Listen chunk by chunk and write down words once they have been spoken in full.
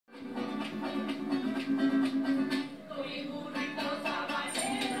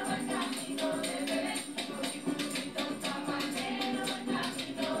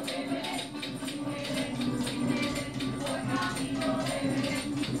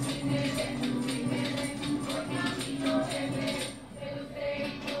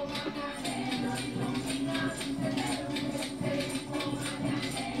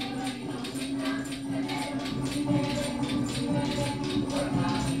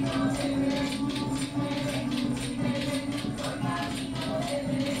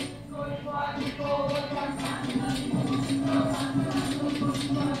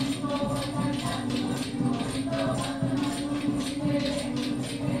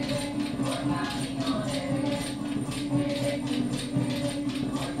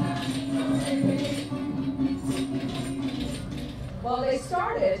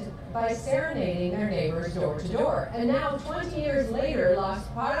started by serenading their neighbors door to door. And now, 20 years later, Los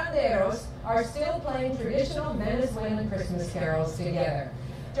Parranderos are still playing traditional Venezuelan Christmas carols together.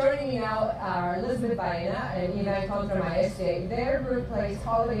 Joining me now are Elizabeth Baena and Ivan Contramaestre. Their group plays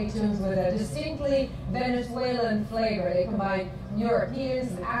holiday tunes with a distinctly Venezuelan flavor. They combine Europeans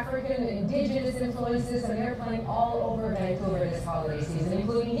and African and indigenous influences, and they're playing all over Vancouver this holiday season,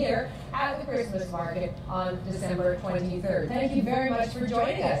 including here at the Christmas market on December 23rd. Thank you very much for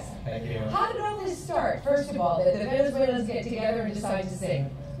joining us. Thank you. How did all this start? First of all, that the Venezuelans get together and decide to sing?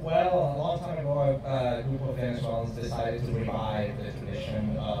 Well, a long time ago, a group of Venezuelans decided to revive the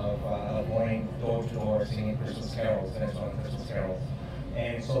tradition of going door to door singing Christmas carols, Venezuelan Christmas carols.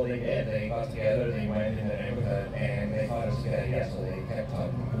 And so they did. They got together, they went in the neighborhood, and they thought it was a good idea, so they kept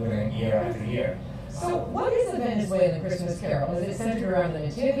on doing it year after year. So what is a Venezuelan Christmas carol? Is it centered around the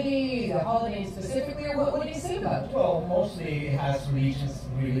Nativity, the holiday specifically, or what do you sing about? Well, mostly it has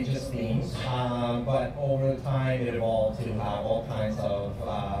religious themes, but over time it evolved to have all kinds of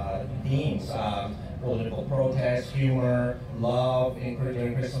themes. Political protest, humor, love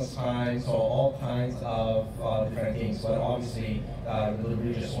during Christmas time, so all kinds of different themes, but obviously the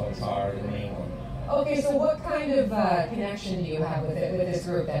religious ones are the main one. Okay, so what kind of connection do you have with this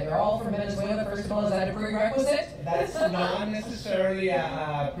group then? You're all from Venezuela, first of all, is that a prerequisite? That's not necessarily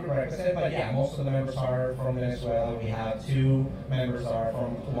a prerequisite, but yeah, most of the members are from Venezuela. We have two members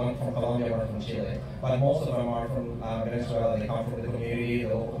one from Colombia, one from Chile, but most of them are from Venezuela. They come from the community,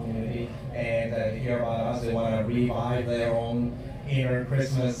 the local community, and they hear about us. They want to revive their own inner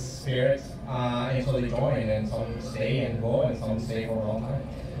Christmas spirit, and so they join, and some stay and go, and some stay for a long time.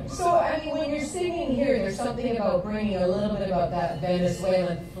 So, I mean, when you're singing here, there's something about bringing a little bit about that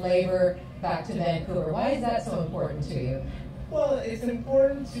Venezuelan flavor back to Vancouver. Why is that so important to you? Well, it's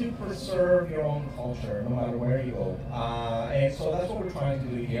important to preserve your own culture, no matter where you go. And so that's what we're trying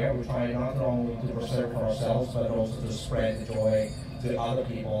to do here. We're trying not only to preserve for ourselves, but also to spread the joy to other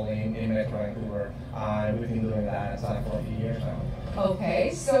people in Metro Vancouver. We've been doing that for a few years now.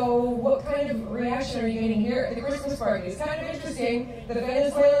 Okay, so what kind of reaction are you getting here at the Christmas party? It's kind of interesting, the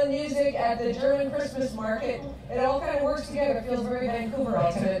Venezuelan music at the German Christmas market, it all kind of works together. It feels very Vancouver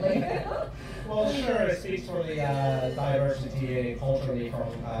ultimately. Well, sure, it speaks for the diversity culturally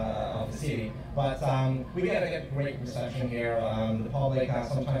of the city, but we get a great reception here. The public,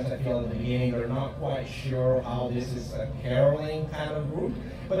 sometimes I feel at the beginning, they're not quite sure how this is a caroling kind of group,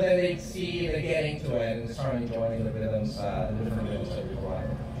 but then they get into it and start enjoying the rhythms, the different rhythms that we provide.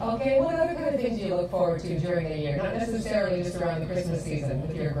 Okay, what other kind of things do you look forward to during the year? Not necessarily just around the Christmas season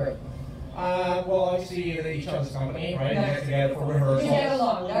with your group. Well, obviously each other's company, right? We get together for rehearsals. We get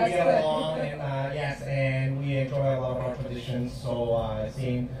along, that's we get along, and yes, and we enjoy a lot of our traditions. So,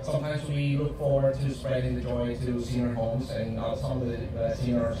 sometimes we look forward to spreading the joy to senior homes, and some of the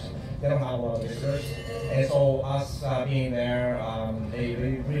seniors, they don't have a lot of visitors, and so us being there, they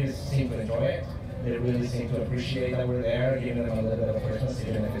really seem to enjoy it. They really seem to appreciate that we're there, giving them a little bit of Christmas,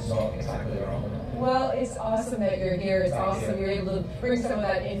 even if it's not exactly their own. Well, it's awesome that you're here. It's awesome you're able to bring some of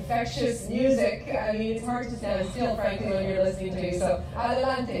that infectious music. I mean, it's hard to stand still, frankly, when you're listening to you. So,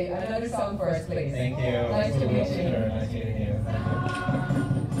 adelante, another song for us, please. Thank you. Nice to meet you. Nice meeting you.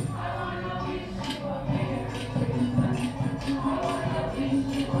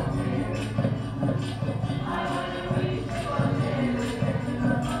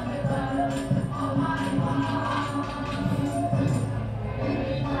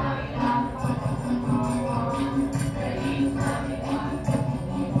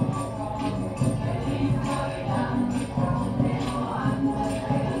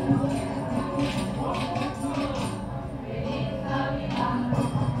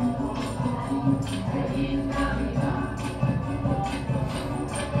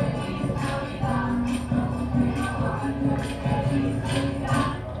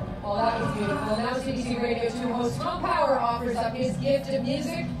 Now CBC Radio 2 host Tom Power offers up his gift of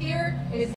music. Here is